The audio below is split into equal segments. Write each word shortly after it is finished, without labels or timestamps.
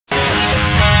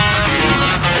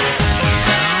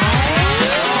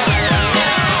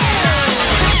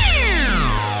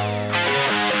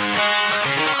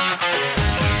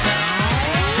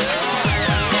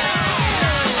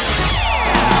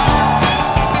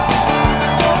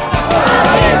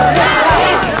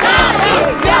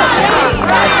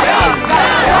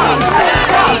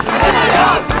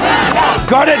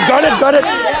got it.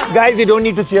 Guys, you don't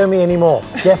need to cheer me anymore.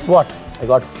 Guess what? I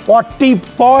got 40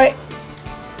 points.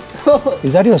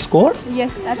 Is that your score?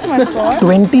 Yes, that's my score.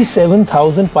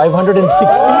 27,560.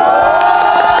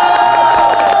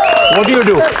 What do you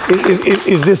do?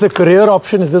 Is this a career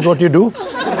option? Is this what you do?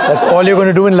 That's all you're going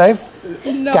to do in life?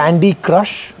 No. Candy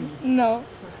Crush? No.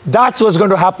 That's what's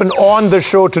going to happen on the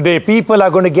show today. People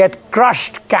are going to get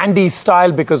crushed candy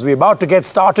style because we're about to get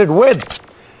started with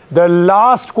the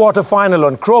last quarterfinal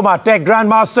on Croma TechGrand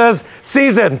Masters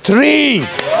Season 3.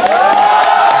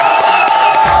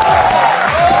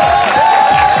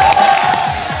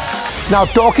 Now,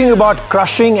 talking about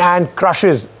crushing and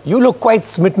crushes, you look quite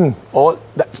smitten,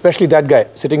 especially that guy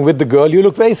sitting with the girl. You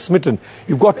look very smitten.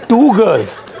 You've got two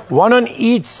girls, one on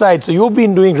each side. So you've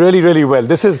been doing really, really well.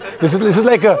 This is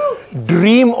like a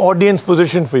dream audience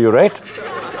position for you, right?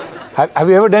 Have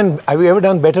you ever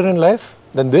done better in life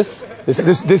than this?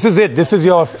 This is it. This is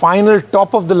your final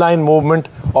top of the line movement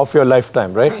of your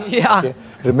lifetime, right? Yeah. Okay.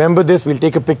 Remember this. We'll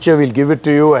take a picture. We'll give it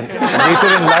to you, and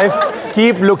later in life,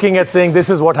 keep looking at saying, this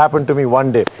is what happened to me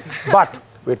one day. But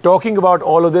we're talking about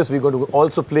all of this. We're going to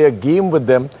also play a game with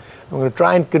them. I'm going to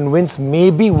try and convince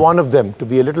maybe one of them to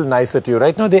be a little nicer to you.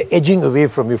 Right now, they're edging away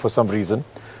from you for some reason.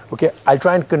 Okay, I'll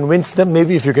try and convince them,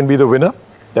 maybe if you can be the winner,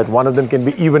 that one of them can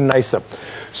be even nicer.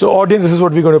 So, audience, this is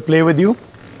what we're going to play with you.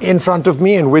 In front of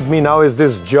me and with me now is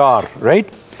this jar, right?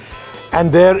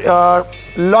 And there are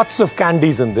lots of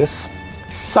candies in this.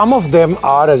 Some of them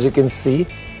are, as you can see,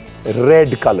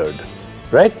 red colored.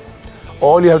 Right?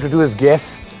 All you have to do is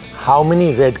guess how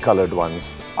many red colored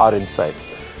ones are inside.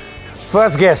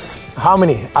 First guess, how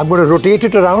many? I'm going to rotate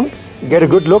it around, get a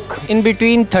good look. In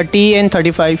between 30 and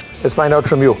 35. Let's find out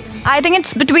from you. I think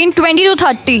it's between 20 to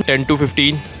 30. 10 to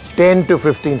 15. 10 to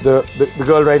 15. The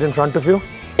girl right in front of you?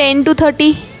 10 to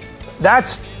 30.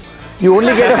 You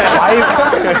only get a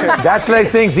 5. That's like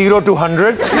saying 0 to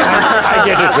 100. I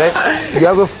get it, right? You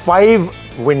have a 5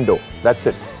 window. That's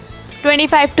it.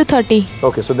 25 to 30.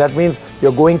 Okay, so that means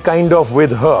you're going kind of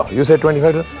with her. You said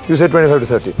 25 to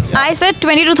 30. Yeah. I said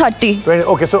 20 to 30. 20,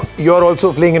 okay, so you're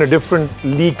also playing in a different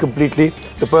league completely.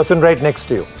 The person right next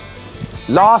to you.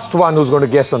 Last one who's going to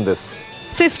guess on this.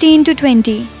 15 to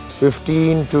 20.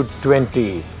 15 to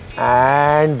 20.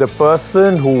 And the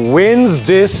person who wins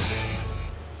this...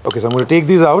 Okay, so I'm going to take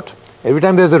these out. Every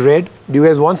time there's a red, do you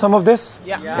guys want some of this?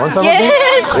 Yeah. Want some of this?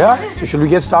 Yeah? So should we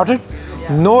get started?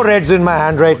 No reds in my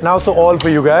hand right now, so all for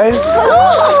you guys.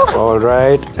 All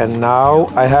right, and now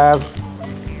I have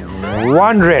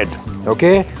 1 red,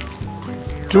 okay?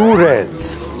 2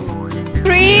 reds.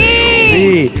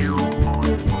 3.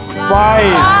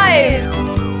 5.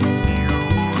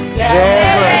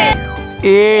 7.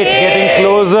 8. Getting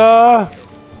closer.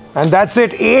 And that's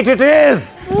it. 8 it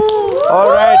is. All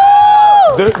right.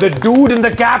 The dude in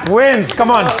the cap wins.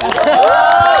 Come on.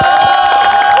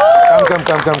 Come.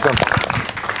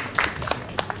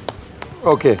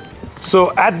 Okay,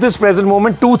 so at this present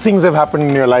moment, 2 things have happened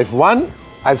in your life. One,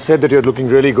 I've said that you're looking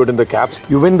really good in the caps.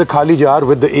 You win the Khali jar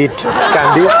with the 8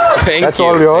 candy. That's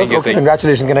all yours. Okay,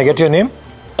 congratulations. Can I get your name?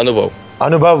 Anubhav.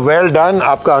 Anubhav, well done.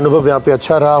 Aapka Anubhav yahan pe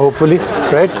acha raha, hopefully.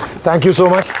 Right? Thank you so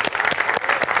much.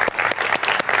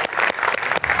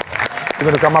 We're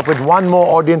going to come up with one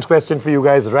more audience question for you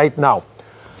guys right now.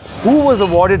 Who was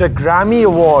awarded a Grammy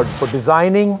Award for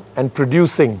designing and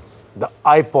producing the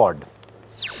iPod?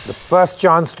 The first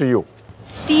chance to you.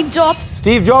 Steve Jobs.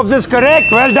 Steve Jobs is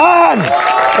correct. Well done.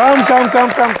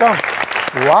 Come.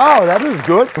 Wow, that is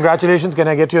good. Congratulations. Can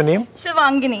I get your name?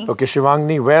 Shivangini. Okay,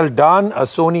 Shivangini, well done. A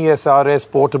Sony SRS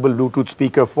portable Bluetooth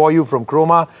speaker for you from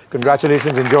Croma.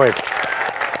 Congratulations. Enjoy it.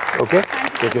 Okay?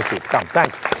 Take your seat. Come,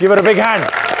 thanks. Give her a big hand.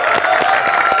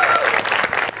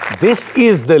 This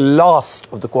is the last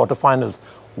of the quarterfinals.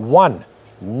 One.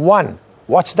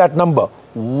 Watch that number.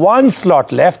 1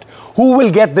 slot left. Who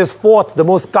will get this 4th, the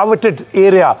most coveted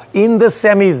area in the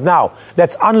semis now?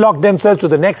 Let's unlock themselves to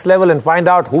the next level and find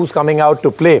out who's coming out to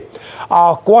play.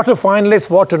 Our quarterfinalists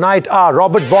for tonight are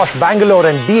Robert Bosch Bangalore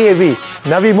and DAV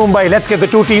Navi Mumbai. Let's get the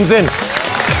 2 teams in.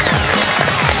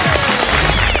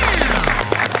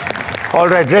 All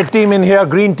right, red team in here,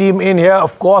 green team in here.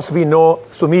 Of course, we know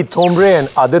Sumit Thombre and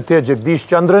Aditya Jagdish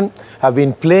Chandran have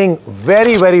been playing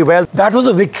very, very well. That was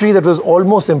a victory that was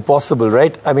almost impossible,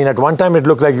 right? I mean, at one time it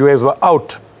looked like you guys were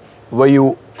out. Were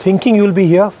you thinking you'll be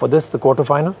here for this, the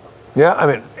quarterfinal? Yeah, I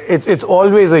mean, it's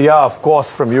always a yeah, of course,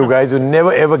 from you guys. You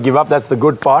never ever give up. That's the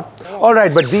good part. All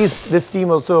right, but this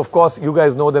team also, of course, you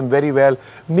guys know them very well.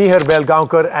 Mihar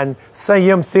Belgaonkar and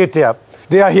Sanyam Sethia.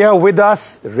 They are here with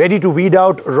us, ready to weed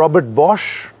out Robert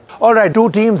Bosch. All right, 2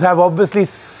 teams have obviously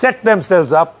set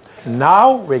themselves up.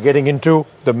 Now we're getting into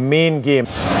the main game.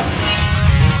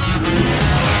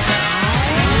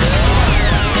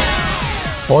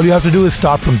 All you have to do is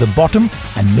start from the bottom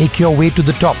and make your way to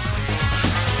the top.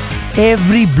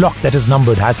 Every block that is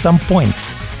numbered has some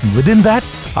points. And within that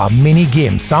are mini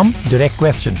games, some direct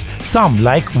questions, some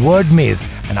like word maze,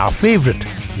 and our favorite,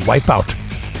 wipeout.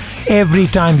 Every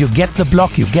time you get the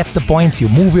block, you get the points, you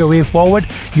move your way forward.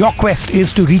 Your quest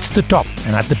is to reach the top.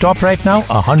 And at the top right now,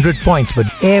 100 points. But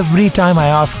every time I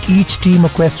ask each team a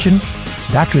question,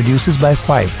 that reduces by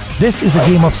 5. This is a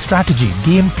game of strategy,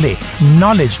 gameplay,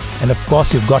 knowledge, and of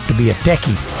course you've got to be a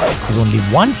techie. Because only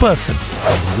one person,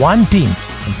 one team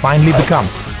can finally become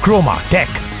Croma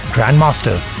TechGrand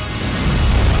Masters.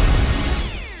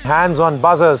 Hands on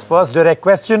buzzers. First direct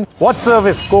question. What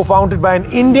service, co-founded by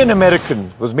an Indian American,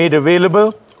 was made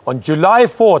available on July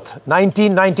 4th,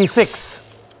 1996?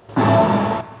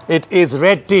 It is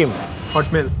red team.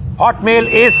 Hotmail. Hotmail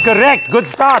is correct. Good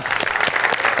start.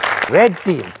 Red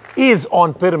team is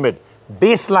on pyramid.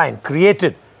 Baseline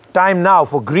created. Time now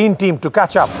for green team to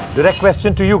catch up. Direct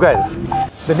question to you guys.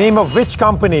 The name of which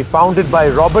company founded by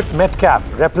Robert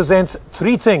Metcalfe represents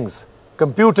three things: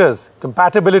 computers,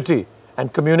 compatibility,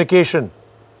 and communication?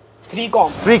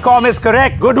 3Com. 3Com is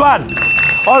correct. Good one.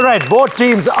 All right, both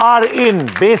teams are in.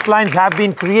 Baselines have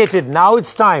been created. Now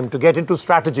it's time to get into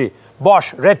strategy.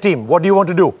 Bosch, red team, what do you want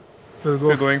to do?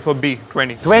 We're going for B,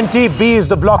 20. 20, B is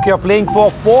the block you're playing for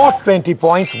 20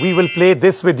 points. We will play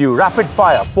this with you. Rapid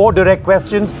fire, 4 direct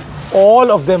questions.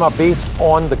 All of them are based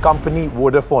on the company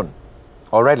Vodafone.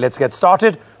 All right, let's get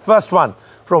started. First one.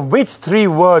 From which 3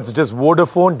 words does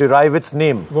Vodafone derive its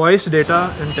name? Voice,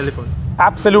 data, and telephone.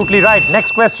 Absolutely right.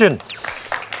 Next question.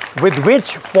 With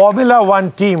which Formula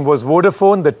 1 team was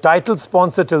Vodafone the title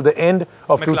sponsor till the end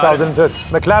of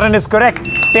 2003? McLaren is correct.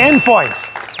 10 points.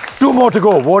 2 more to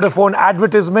go. Vodafone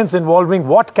advertisements involving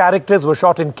what characters were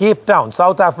shot in Cape Town,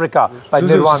 South Africa by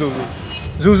Nirvana?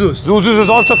 Zuzus. Zuzus is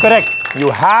also correct. You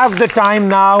have the time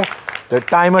now. The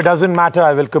timer doesn't matter.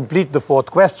 I will complete the 4th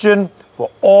question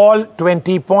for all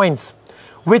 20 points.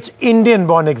 Which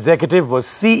Indian-born executive was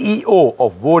CEO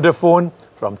of Vodafone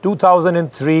from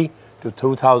 2003 to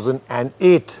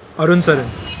 2008? Arun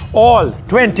Sarin. All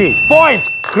 20 points.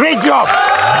 Great job.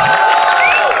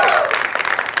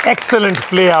 Excellent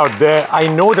play out there. I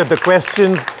know that the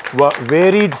questions were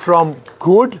varied from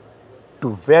good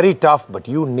to very tough, but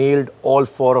you nailed all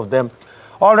 4 of them.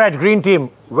 All right, green team,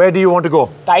 where do you want to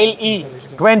go? Tile E.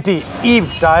 20, E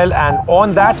tile, and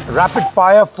on that, rapid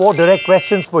fire, 4 direct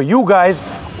questions for you guys,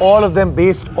 all of them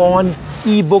based on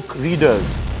e-book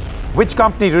readers. Which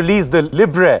company released the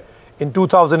Libre in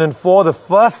 2004, the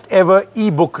first ever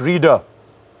e-book reader?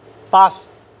 Pass.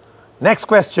 Next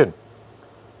question.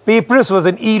 Papyrus was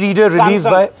an e-reader released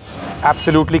by...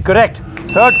 Absolutely correct.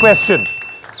 Third question.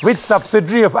 Which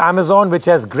subsidiary of Amazon, which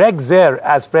has Greg Zare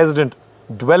as president,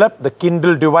 developed the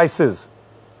Kindle devices?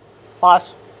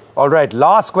 Pass. All right,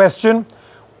 last question.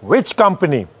 Which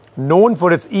company, known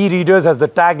for its e-readers, has the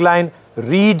tagline,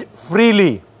 read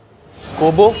freely?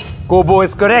 Kobo. Kobo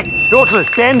is correct. Total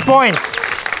 10 points.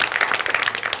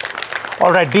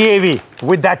 All right, DAV,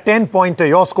 with that 10-pointer,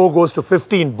 your score goes to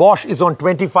 15. Bosch is on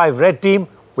 25, red team.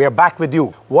 We are back with you.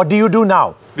 What do you do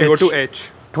now? We go to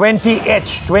H.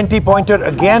 20H, 20-pointer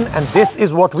again, and this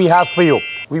is what we have for you.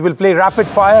 We will play rapid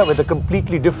fire with a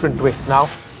completely different twist now.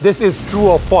 This is true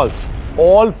or false.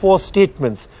 All 4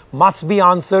 statements must be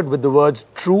answered with the words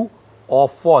true or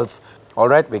false. All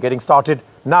right, we're getting started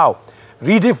now.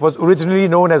 Rediff was originally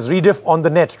known as Rediff on the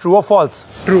net. True or false?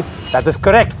 True. That is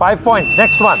correct. 5 points.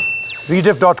 Next one.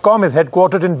 Rediff.com is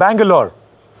headquartered in Bangalore.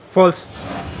 False.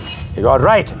 You are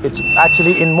right. It's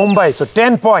actually in Mumbai. So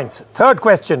 10 points. Third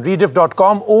question.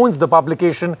 Rediff.com owns the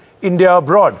publication India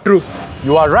Abroad. True.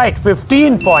 You are right.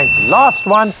 15 points. Last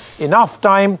one. Enough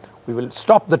time. We will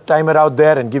stop the timer out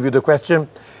there and give you the question.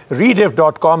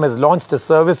 Rediff.com has launched a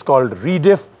service called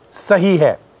Rediff Sahi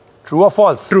Hai. True or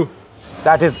false? True.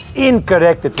 That is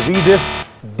incorrect. It's Rediff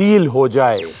Deal Ho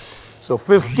Jaye. So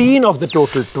 15 of the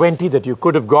total 20 that you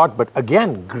could have got. But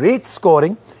again, great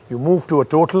scoring. You move to a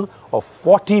total of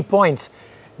 40 points.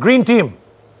 Green team,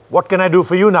 what can I do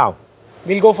for you now?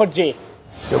 We'll go for J.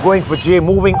 You're going for J,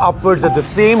 moving upwards at the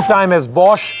same time as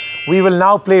Bosch. We will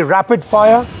now play rapid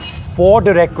fire. 4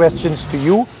 direct questions to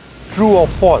you. True or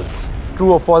false?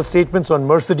 True or false statements on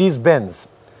Mercedes-Benz.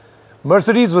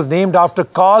 Mercedes was named after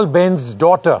Carl Benz's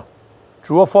daughter.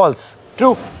 True or false?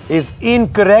 True. Is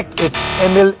incorrect. It's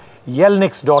Emil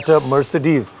Yelnik's daughter,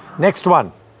 Mercedes. Next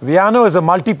one. Viano is a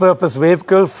multi-purpose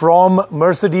vehicle from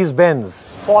Mercedes-Benz.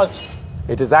 False.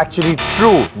 It is actually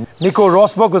true. Nico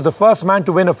Rosberg was the first man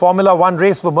to win a Formula 1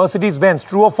 race for Mercedes-Benz.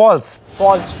 True or false?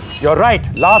 False. You're right.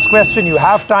 Last question. You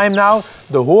have time now.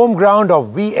 The home ground of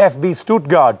VfB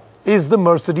Stuttgart is the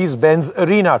Mercedes-Benz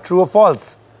Arena. True or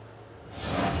false?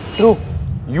 True.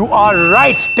 You are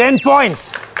right. 10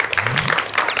 points.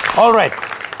 All right.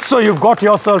 So you've got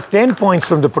yourself 10 points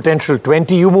from the potential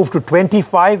 20. You move to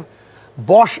 25.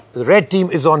 Bosch, the red team,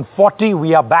 is on 40.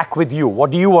 We are back with you. What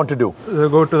do you want to do? We'll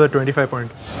go to the 25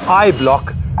 point. I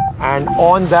block. And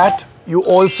on that, you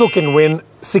also can win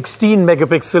 16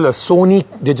 megapixel, a Sony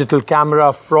digital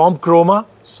camera from Croma.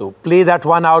 So play that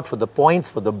one out for the points,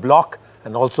 for the block,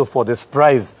 and also for this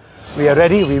prize. We are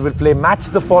ready. We will play Match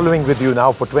the Following with you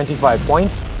now for 25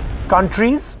 points.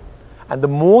 Countries and the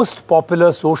most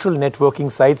popular social networking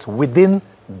sites within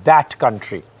that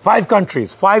country. 5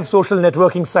 countries, 5 social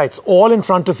networking sites, all in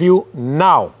front of you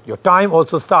now. Your time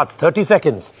also starts. 30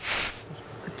 seconds.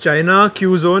 China,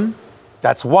 Qzone.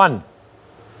 That's 1.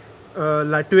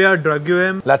 Latvia,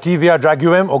 Dragum. Latvia,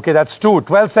 Dragum. Okay, that's 2.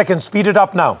 12 seconds. Speed it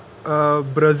up now.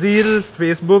 Brazil,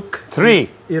 Facebook. 3.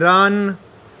 Iran,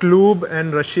 Club,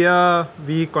 and Russia,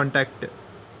 we contact.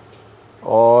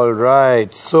 All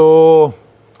right. So,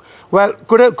 well,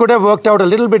 could have worked out a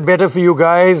little bit better for you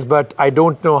guys, but I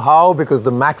don't know how, because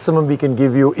the maximum we can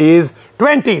give you is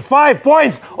 25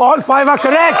 points. All 5 are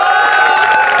correct.